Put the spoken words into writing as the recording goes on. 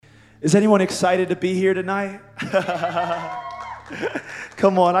Is anyone excited to be here tonight?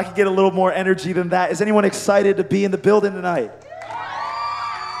 Come on, I can get a little more energy than that. Is anyone excited to be in the building tonight?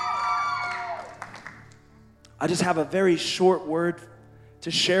 I just have a very short word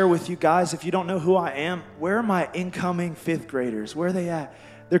to share with you guys. If you don't know who I am, where are my incoming fifth graders? Where are they at?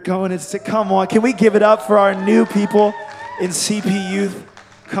 They're going to sit. Come on, can we give it up for our new people in CP Youth?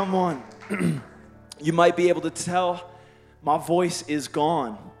 Come on. You might be able to tell my voice is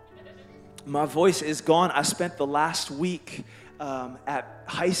gone. My voice is gone. I spent the last week at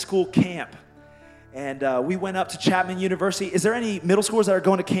high school camp, and we went up to Chapman University. Is there any middle schoolers that are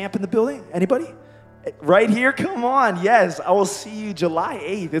going to camp in the building? Anybody? Right here? Come on. Yes, I will see you July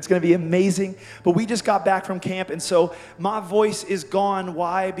 8th. It's going to be amazing. But we just got back from camp, and so my voice is gone.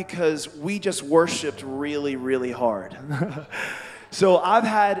 Why? Because we just worshiped really, really hard. So I've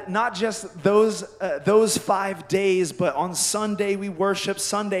had not just those 5 days, but on Sunday we worshiped.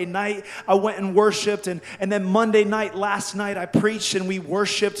 Sunday night I went and worshiped, and then Monday night, last night, I preached and we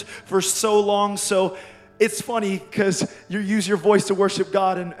worshiped for so long. So it's funny because you use your voice to worship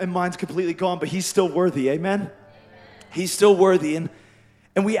God and mine's completely gone, but He's still worthy, amen? He's still worthy. And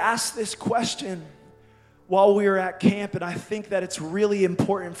we asked this question while we were at camp, and I think that it's really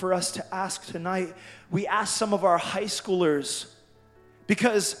important for us to ask tonight. We asked some of our high schoolers,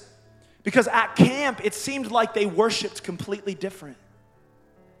 because at camp, it seemed like they worshiped completely different.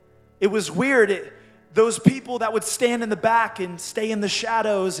 It was weird. Those people that would stand in the back and stay in the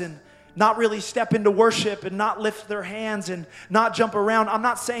shadows and not really step into worship and not lift their hands and not jump around. I'm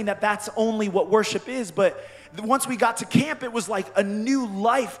not saying that that's only what worship is, but once we got to camp, it was like a new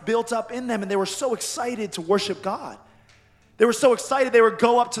life built up in them, and they were so excited to worship God. They were so excited, they would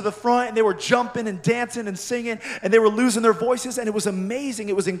go up to the front and they were jumping and dancing and singing, and they were losing their voices, and it was amazing,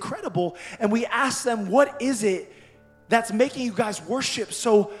 it was incredible. And we asked them, what is it that's making you guys worship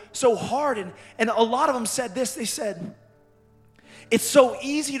so hard? And a lot of them said this. They said, it's so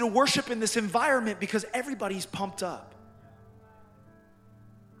easy to worship in this environment because everybody's pumped up.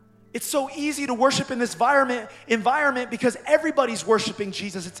 It's so easy to worship in this environment because everybody's worshiping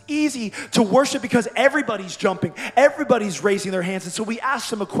Jesus. It's easy to worship because everybody's jumping, everybody's raising their hands. And so we asked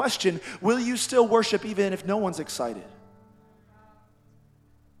them a question: will you still worship even if no one's excited?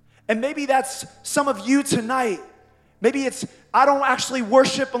 And maybe that's some of you tonight. Maybe it's, I don't actually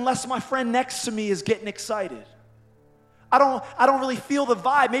worship unless my friend next to me is getting excited. I don't really feel the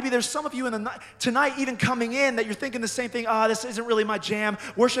vibe. Maybe there's some of you tonight even coming in that you're thinking the same thing. This isn't really my jam.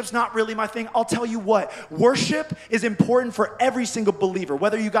 Worship's not really my thing. I'll tell you what, worship is important for every single believer.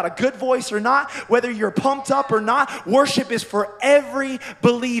 Whether you got a good voice or not, whether you're pumped up or not, worship is for every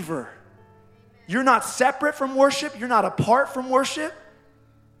believer. You're not separate from worship. You're not apart from worship.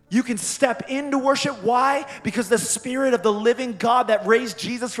 You can step into worship. Why? Because the Spirit of the living God that raised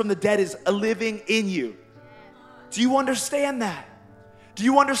Jesus from the dead is living in you. Do you understand that? Do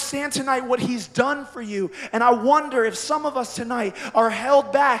you understand tonight what He's done for you? And I wonder if some of us tonight are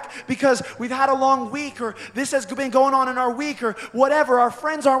held back because we've had a long week, or this has been going on in our week, or whatever. Our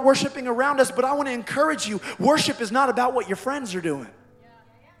friends aren't worshiping around us, but I want to encourage you, worship is not about what your friends are doing.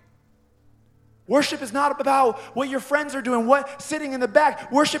 Worship is not about what your friends are doing, what sitting in the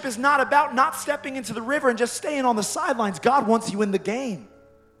back. Worship is not about not stepping into the river and just staying on the sidelines. God wants you in the game.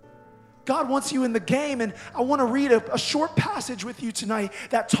 God wants you in the game, and I want to read a short passage with you tonight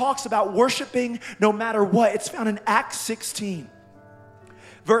that talks about worshiping no matter what. It's found in Acts 16,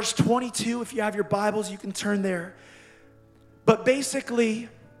 verse 22. If you have your Bibles, you can turn there. But basically,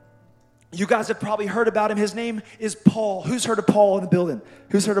 you guys have probably heard about him. His name is Paul. Who's heard of Paul in the building?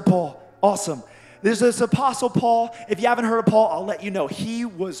 Who's heard of Paul? Awesome. There's this Apostle Paul. If you haven't heard of Paul, I'll let you know. He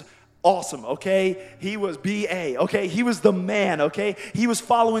was awesome, okay? He was B.A., okay? He was the man, okay? He was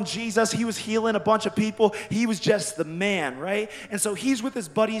following Jesus. He was healing a bunch of people. He was just the man, right? And so he's with his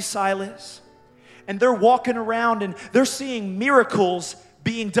buddy Silas, and they're walking around, and they're seeing miracles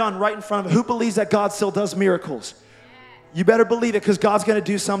being done right in front of them. Who believes that God still does miracles? You better believe it, because God's going to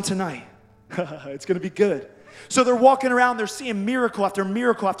do some tonight. It's going to be good. So they're walking around, they're seeing miracle after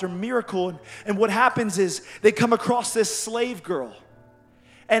miracle after miracle, and what happens is they come across this slave girl.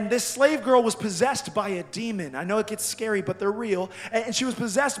 And this slave girl was possessed by a demon. I know it gets scary, but they're real. And she was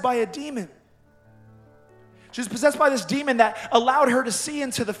possessed by a demon. She was possessed by this demon that allowed her to see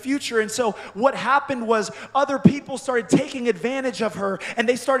into the future. And so what happened was other people started taking advantage of her, and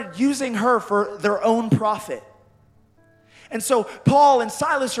they started using her for their own profit. And so Paul and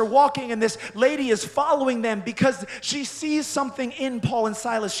Silas are walking, and this lady is following them because she sees something in Paul and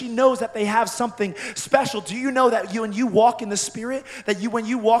Silas. She knows that they have something special. Do you know that when you walk in the Spirit, that when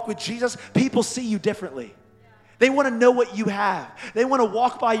you walk with Jesus, people see you differently? They want to know what you have. They want to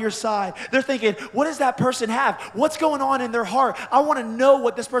walk by your side. They're thinking, what does that person have? What's going on in their heart? I want to know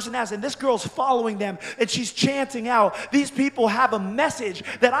what this person has. And this girl's following them, and she's chanting out. These people have a message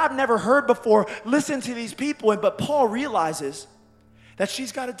that I've never heard before. Listen to these people. But Paul realizes that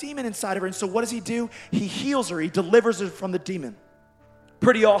she's got a demon inside of her. And so what does he do? He heals her. He delivers her from the demon.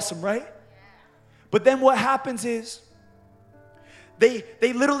 Pretty awesome, right? But then what happens is they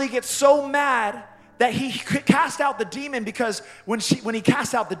literally get so mad that he cast out the demon, because when he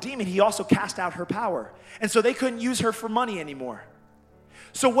cast out the demon, he also cast out her power. And so they couldn't use her for money anymore.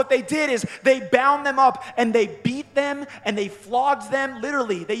 So what they did is they bound them up and they beat them and they flogged them.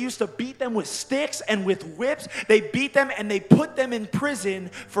 Literally, they used to beat them with sticks and with whips. They beat them and they put them in prison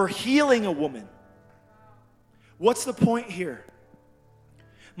for healing a woman. What's the point here?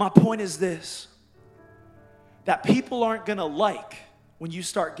 My point is this, that people aren't going to like when you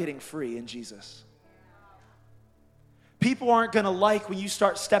start getting free in Jesus. People aren't going to like when you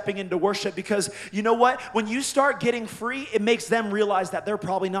start stepping into worship, because you know what? When you start getting free, it makes them realize that they're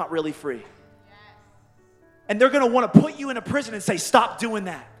probably not really free. And they're going to want to put you in a prison and say, stop doing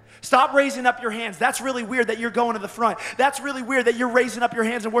that. Stop raising up your hands. That's really weird that you're going to the front. That's really weird that you're raising up your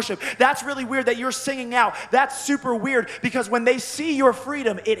hands in worship. That's really weird that you're singing out. That's super weird, because when they see your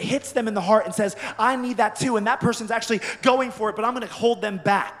freedom, it hits them in the heart and says, I need that too. And that person's actually going for it, but I'm going to hold them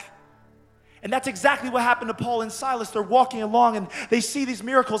back. And that's exactly what happened to Paul and Silas. They're walking along and they see these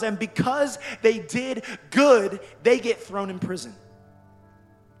miracles, and because they did good, they get thrown in prison.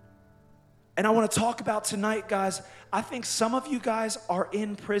 And I want to talk about tonight, guys, I think some of you guys are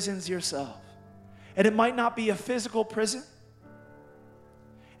in prisons yourself. And it might not be a physical prison.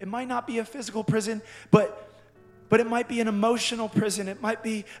 It might not be a physical prison, but it might be an emotional prison. It might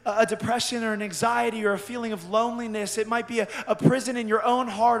be a depression or an anxiety or a feeling of loneliness. It might be a prison in your own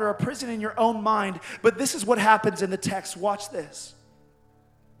heart or a prison in your own mind. But this is what happens in the text. Watch this.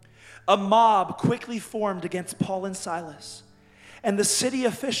 A mob quickly formed against Paul and Silas, and the city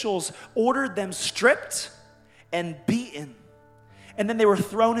officials ordered them stripped and beaten, and then they were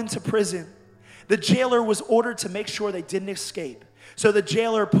thrown into prison. The jailer was ordered to make sure they didn't escape. So the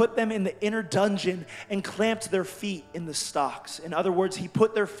jailer put them in the inner dungeon and clamped their feet in the stocks. In other words, he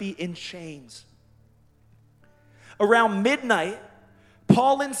put their feet in chains. Around midnight,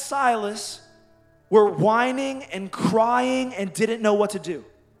 Paul and Silas were whining and crying and didn't know what to do.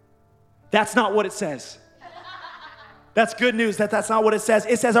 That's not what it says. That's good news that that's not what it says.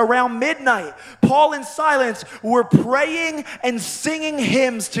 It says around midnight, Paul and Silas were praying and singing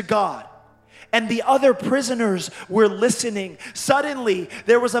hymns to God. And the other prisoners were listening. Suddenly,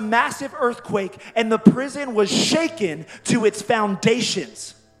 there was a massive earthquake, and the prison was shaken to its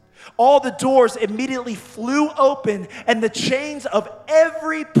foundations. All the doors immediately flew open, and the chains of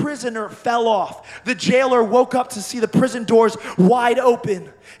every prisoner fell off. The jailer woke up to see the prison doors wide open.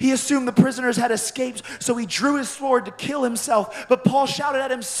 He assumed the prisoners had escaped, so he drew his sword to kill himself. But Paul shouted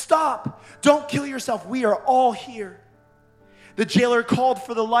at him, "Stop! Don't kill yourself. We are all here." The jailer called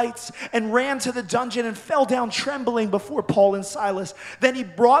for the lights and ran to the dungeon and fell down trembling before Paul and Silas. Then he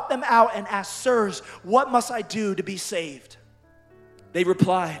brought them out and asked, "Sirs, what must I do to be saved?" They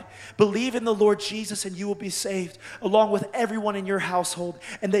replied, "Believe in the Lord Jesus and you will be saved, along with everyone in your household."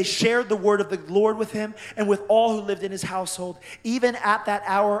 And they shared the word of the Lord with him and with all who lived in his household. Even at that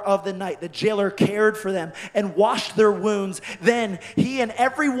hour of the night, the jailer cared for them and washed their wounds. Then he and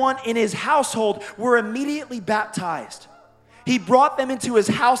everyone in his household were immediately baptized. He brought them into his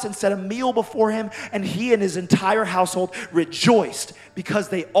house and set a meal before him, and he and his entire household rejoiced because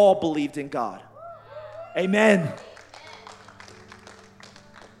they all believed in God. Amen.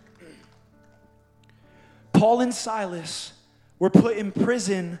 Paul and Silas were put in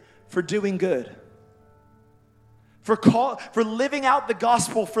prison for doing good, for living out the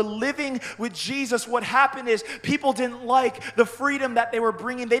gospel, for living with Jesus. What happened is people didn't like the freedom that they were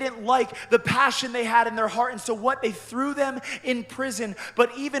bringing. They didn't like the passion they had in their heart. And so what? They threw them in prison.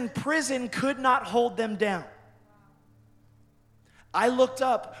 But even prison could not hold them down. I looked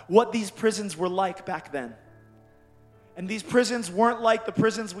up what these prisons were like back then. And these prisons weren't like the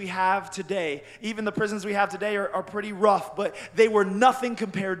prisons we have today. Even the prisons we have today are pretty rough, but they were nothing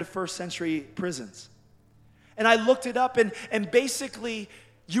compared to first century prisons. And I looked it up, and basically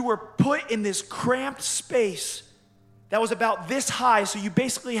you were put in this cramped space that was about this high. So you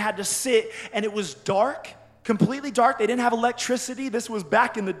basically had to sit, and it was dark, completely dark. They didn't have electricity. This was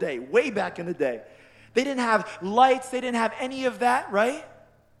back in the day, way back in the day. They didn't have lights. They didn't have any of that, right?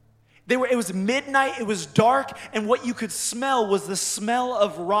 It was midnight, it was dark, and what you could smell was the smell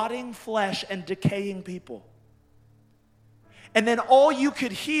of rotting flesh and decaying people. And then all you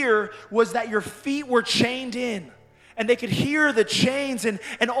could hear was that your feet were chained in. And they could hear the chains, and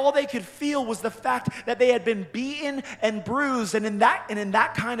all they could feel was the fact that they had been beaten and bruised. And in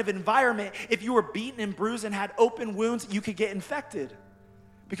that kind of environment, if you were beaten and bruised and had open wounds, you could get infected.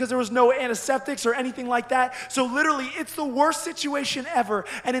 Because there was no antiseptics or anything like that. So literally, it's the worst situation ever.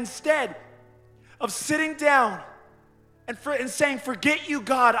 And instead of sitting down and saying, forget you,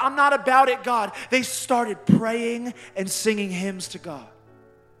 God, I'm not about it, God, they started praying and singing hymns to God.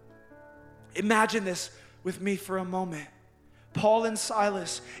 Imagine this with me for a moment. Paul and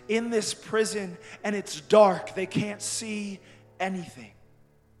Silas in this prison, and it's dark. They can't see anything.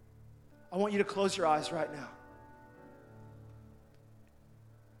 I want you to close your eyes right now.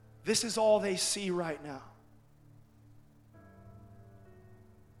 This is all they see right now.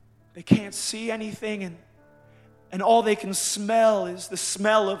 They can't see anything, and all they can smell is the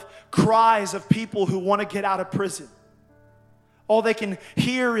smell of cries of people who want to get out of prison. All they can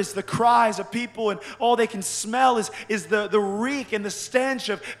hear is the cries of people, and all they can smell is the reek and the stench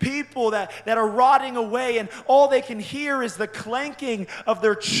of people that are rotting away, and all they can hear is the clanking of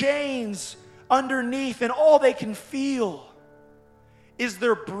their chains underneath, and all they can feel is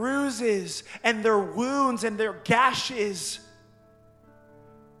their bruises and their wounds and their gashes.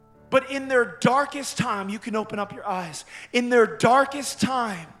 But in their darkest time, you can open up your eyes. In their darkest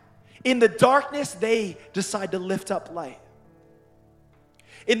time, in the darkness, they decide to lift up light.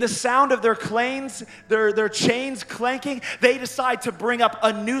 In the sound of their chains clanking, they decide to bring up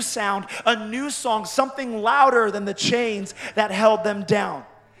a new sound, a new song, something louder than the chains that held them down.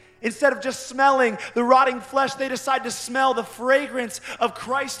 Instead of just smelling the rotting flesh, they decide to smell the fragrance of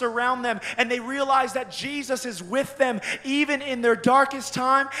Christ around them. And they realize that Jesus is with them even in their darkest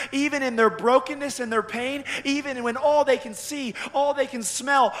time, even in their brokenness and their pain, even when all they can see, all they can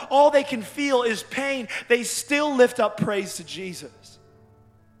smell, all they can feel is pain. They still lift up praise to Jesus.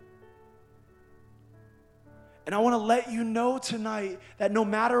 And I want to let you know tonight that no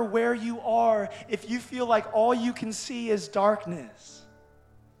matter where you are, if you feel like all you can see is darkness,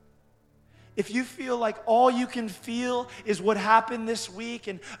 if you feel like all you can feel is what happened this week,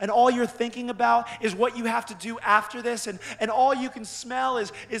 and all you're thinking about is what you have to do after this, and all you can smell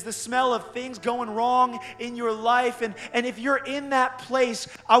is the smell of things going wrong in your life, and if you're in that place,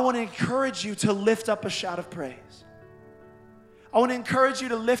 I want to encourage you to lift up a shout of praise. I want to encourage you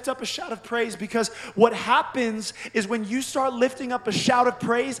to lift up a shout of praise, because what happens is when you start lifting up a shout of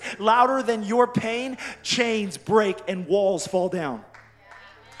praise louder than your pain, chains break and walls fall down.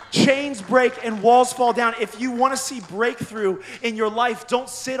 Chains break and walls fall down. If you want to see breakthrough in your life, don't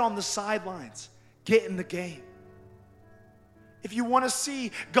sit on the sidelines. Get in the game. If you want to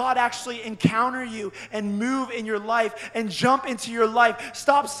see God actually encounter you and move in your life and jump into your life,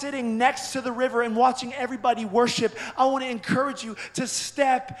 stop sitting next to the river and watching everybody worship. I want to encourage you to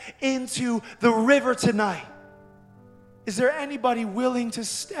step into the river tonight. Is there anybody willing to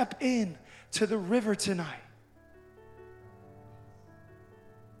step in to the river tonight?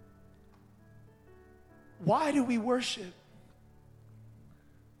 Why do we worship?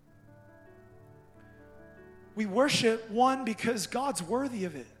 We worship, one, because God's worthy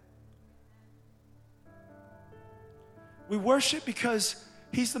of it. We worship because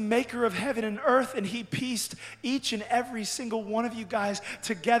He's the maker of heaven and earth, and He pieced each and every single one of you guys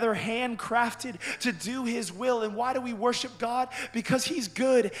together, handcrafted to do His will. And why do we worship God? Because He's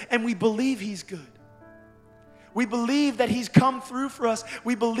good, and we believe He's good. We believe that He's come through for us.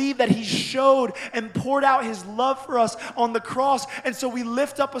 We believe that He showed and poured out His love for us on the cross. And so we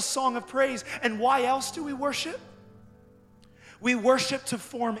lift up a song of praise. And why else do we worship? We worship to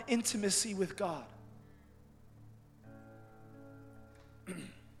form intimacy with God.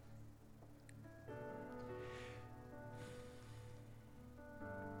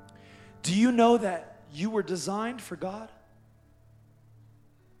 Do you know that you were designed for God?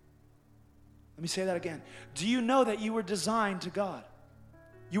 Let me say that again. Do you know that you were designed to God?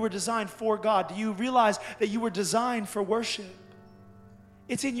 You were designed for God. Do you realize that you were designed for worship?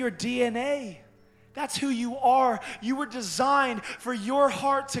 It's in your DNA. That's who you are. You were designed for your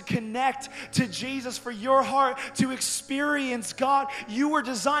heart to connect to Jesus, for your heart to experience God. You were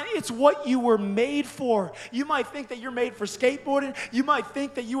designed. It's what you were made for. You might think that you're made for skateboarding. You might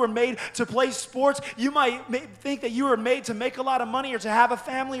think that you were made to play sports. You might think that you were made to make a lot of money or to have a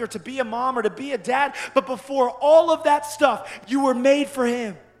family or to be a mom or to be a dad. But before all of that stuff, you were made for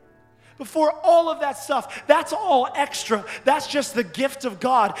Him. before all of that stuff. That's all extra. That's just the gift of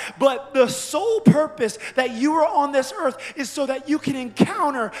God. But the sole purpose that you are on this earth is so that you can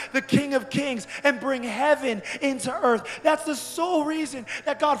encounter the King of Kings and bring heaven into earth. That's the sole reason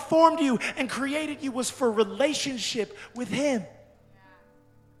that God formed you and created you, was for relationship with Him.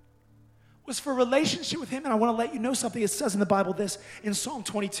 Was for relationship with Him. And I want to let you know something. It says in the Bible this, in Psalm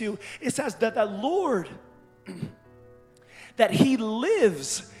 22, it says that the Lord, that He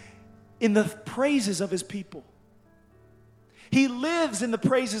lives in the praises of His people. He lives in the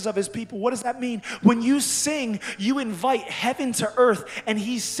praises of His people. What does that mean? When you sing, you invite heaven to earth, and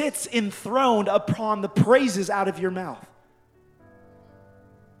He sits enthroned upon the praises out of your mouth.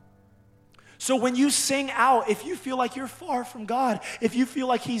 So when you sing out, if you feel like you're far from God, if you feel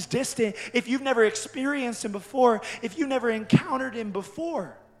like He's distant, if you've never experienced Him before, if you've never encountered Him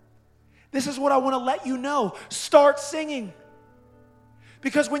before, this is what I want to let you know. Start singing.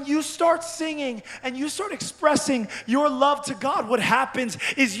 Because when you start singing and you start expressing your love to God, what happens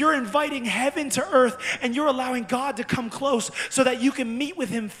is you're inviting heaven to earth, and you're allowing God to come close so that you can meet with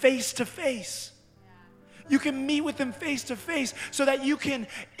Him face to face. You can meet with Him face to face so that you can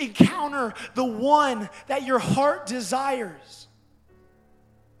encounter the one that your heart desires.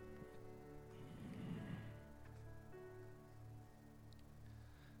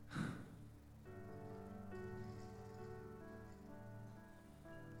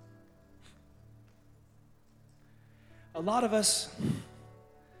 A lot of us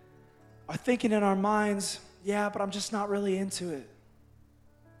are thinking in our minds, yeah, but I'm just not really into it.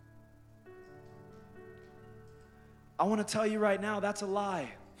 I want to tell you right now, that's a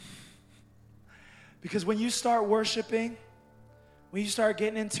lie. Because when you start worshiping, when you start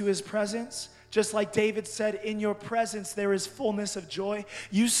getting into His presence, just like David said, in your presence there is fullness of joy.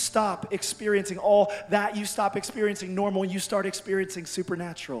 You stop experiencing all that. You stop experiencing normal, and you start experiencing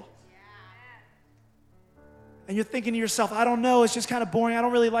supernatural. And you're thinking to yourself, I don't know, it's just kind of boring. I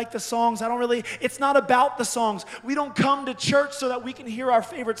don't really like the songs. It's not about the songs. We don't come to church so that we can hear our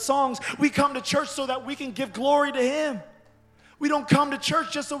favorite songs. We come to church so that we can give glory to Him. We don't come to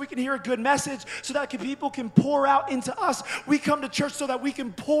church just so we can hear a good message, so that people can pour out into us. We come to church so that we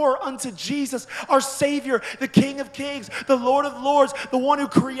can pour unto Jesus, our Savior, the King of Kings, the Lord of Lords, the one who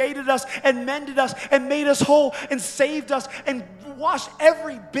created us and mended us and made us whole and saved us and washed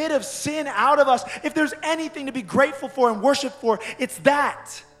every bit of sin out of us. If there's anything to be grateful for and worship for, it's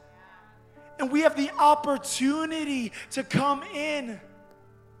that. And we have the opportunity to come in.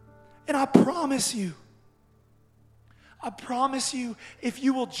 And I promise you, if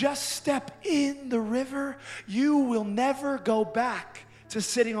you will just step in the river, you will never go back to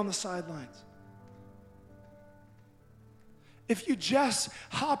sitting on the sidelines. If you just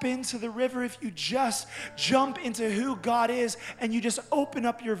hop into the river, if you just jump into who God is, and you just open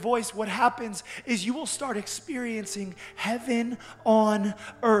up your voice, what happens is you will start experiencing heaven on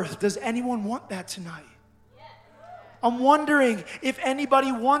earth. Does anyone want that tonight? I'm wondering if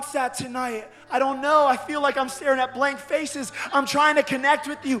anybody wants that tonight. I don't know. I feel like I'm staring at blank faces. I'm trying to connect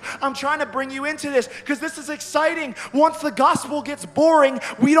with you. I'm trying to bring you into this because this is exciting. Once the gospel gets boring,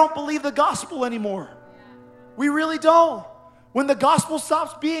 we don't believe the gospel anymore. We really don't. When the gospel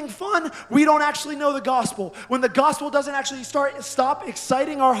stops being fun, we don't actually know the gospel. When the gospel doesn't actually stop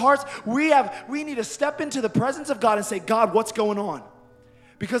exciting our hearts, we need to step into the presence of God and say, God, what's going on?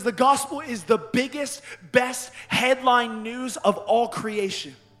 Because the gospel is the biggest, best headline news of all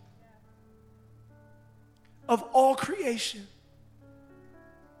creation. Of all creation.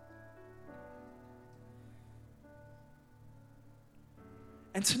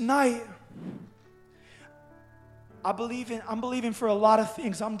 And tonight, I'm believing for a lot of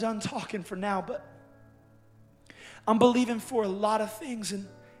things. I'm done talking for now, but I'm believing for a lot of things. And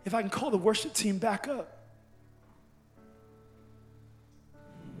if I can call the worship team back up.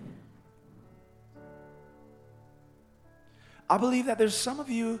 I believe that there's some of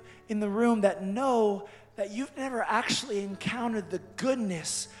you in the room that know that you've never actually encountered the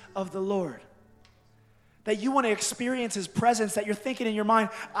goodness of the Lord. That you want to experience His presence, that you're thinking in your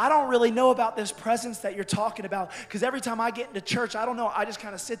mind, I don't really know about this presence that you're talking about, because every time I get into church, I don't know, I just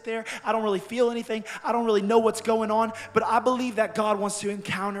kind of sit there, I don't really feel anything, I don't really know what's going on, but I believe that God wants to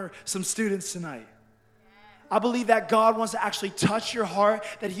encounter some students tonight. I believe that God wants to actually touch your heart,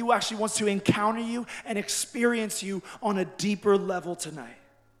 that He actually wants to encounter you and experience you on a deeper level tonight.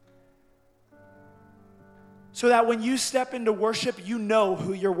 So that when you step into worship, you know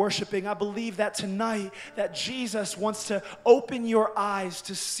who you're worshiping. I believe that tonight that Jesus wants to open your eyes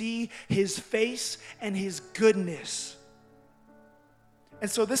to see His face and His goodness.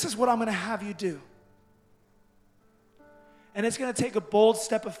 And so this is what I'm going to have you do. And it's going to take a bold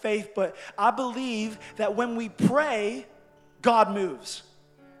step of faith, but I believe that when we pray, God moves.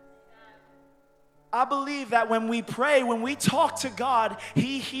 I believe that when we pray, when we talk to God,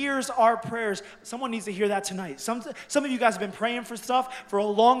 He hears our prayers. Someone needs to hear that tonight. Some of you guys have been praying for stuff for a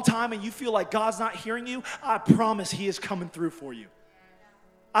long time and you feel like God's not hearing you. I promise He is coming through for you.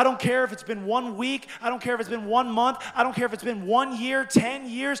 I don't care if it's been 1 week. I don't care if it's been 1 month. I don't care if it's been 1 year, 10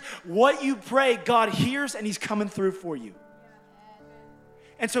 years. What you pray, God hears and He's coming through for you.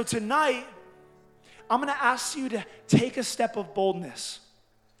 And so tonight, I'm going to ask you to take a step of boldness.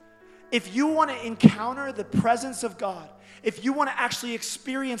 If you want to encounter the presence of God, if you want to actually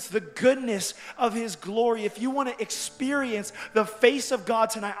experience the goodness of His glory, if you want to experience the face of God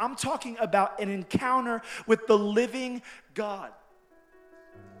tonight, I'm talking about an encounter with the living God.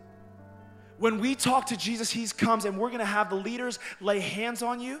 When we talk to Jesus, He comes, and we're going to have the leaders lay hands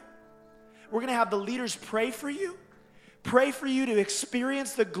on you. We're going to have the leaders pray for you. Pray for you to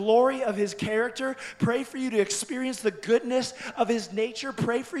experience the glory of His character. Pray for you to experience the goodness of His nature.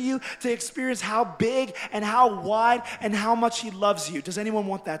 Pray for you to experience how big and how wide and how much He loves you. Does anyone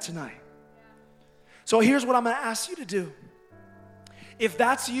want that tonight? So here's what I'm going to ask you to do. If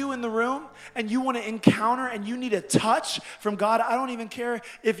that's you in the room and you want to encounter and you need a touch from God, I don't even care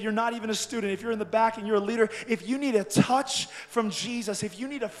if you're not even a student, if you're in the back and you're a leader, if you need a touch from Jesus, if you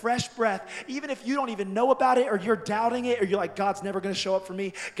need a fresh breath, even if you don't even know about it or you're doubting it or you're like, God's never going to show up for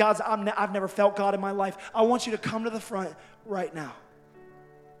me, I've never felt God in my life, I want you to come to the front right now.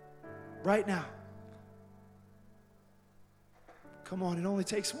 Right now. Come on, it only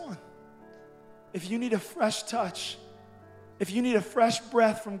takes one. If you need a fresh touch, if you need a fresh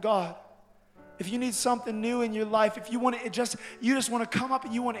breath from God, if you need something new in your life, if you want to you just want to come up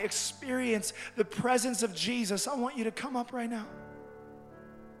and you want to experience the presence of Jesus, I want you to come up right now.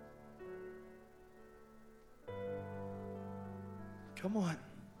 Come on.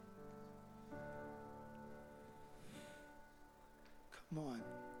 Come on.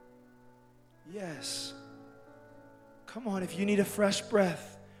 Yes. Come on, if you need a fresh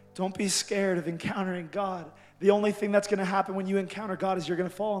breath, don't be scared of encountering God. The only thing that's going to happen when you encounter God is you're going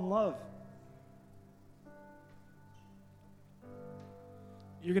to fall in love.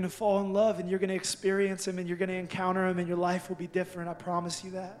 You're going to fall in love and you're going to experience Him and you're going to encounter Him and your life will be different. I promise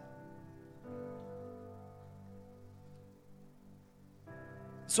you that.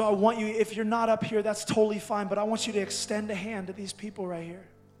 So I want you, if you're not up here, that's totally fine, but I want you to extend a hand to these people right here.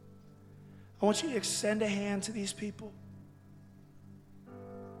 I want you to extend a hand to these people.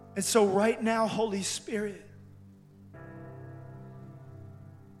 And so right now, Holy Spirit,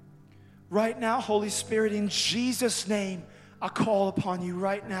 in Jesus' name, I call upon you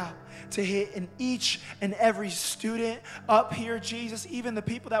right now to hit in each and every student up here, Jesus, even the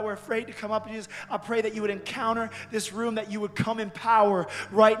people that were afraid to come up, Jesus, I pray that you would encounter this room, that you would come in power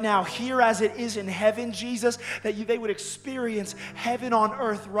right now, here as it is in heaven, Jesus, that they would experience heaven on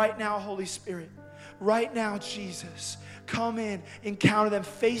earth right now, Holy Spirit. Right now, Jesus, come in, encounter them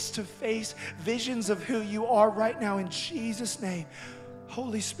face to face, visions of who you are right now in Jesus' name.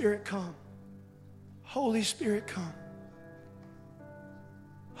 Holy Spirit, come. Holy Spirit, come.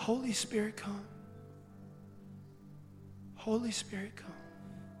 Holy Spirit, come. Holy Spirit, come.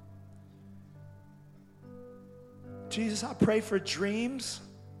 Jesus, I pray for dreams.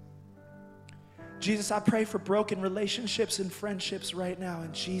 Jesus, I pray for broken relationships and friendships right now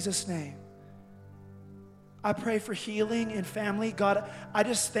in Jesus' name. I pray for healing in family. God, I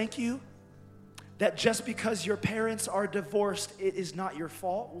just thank you that just because your parents are divorced, it is not your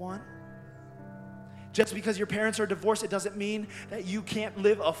fault, one. Just because your parents are divorced, it doesn't mean that you can't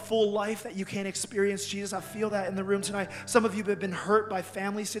live a full life, that you can't experience Jesus. I feel that in the room tonight. Some of you have been hurt by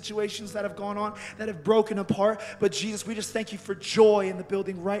family situations that have gone on, that have broken apart. But Jesus, we just thank you for joy in the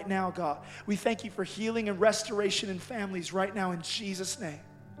building right now, God. We thank you for healing and restoration in families right now in Jesus' name.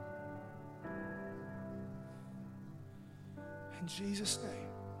 In Jesus' name.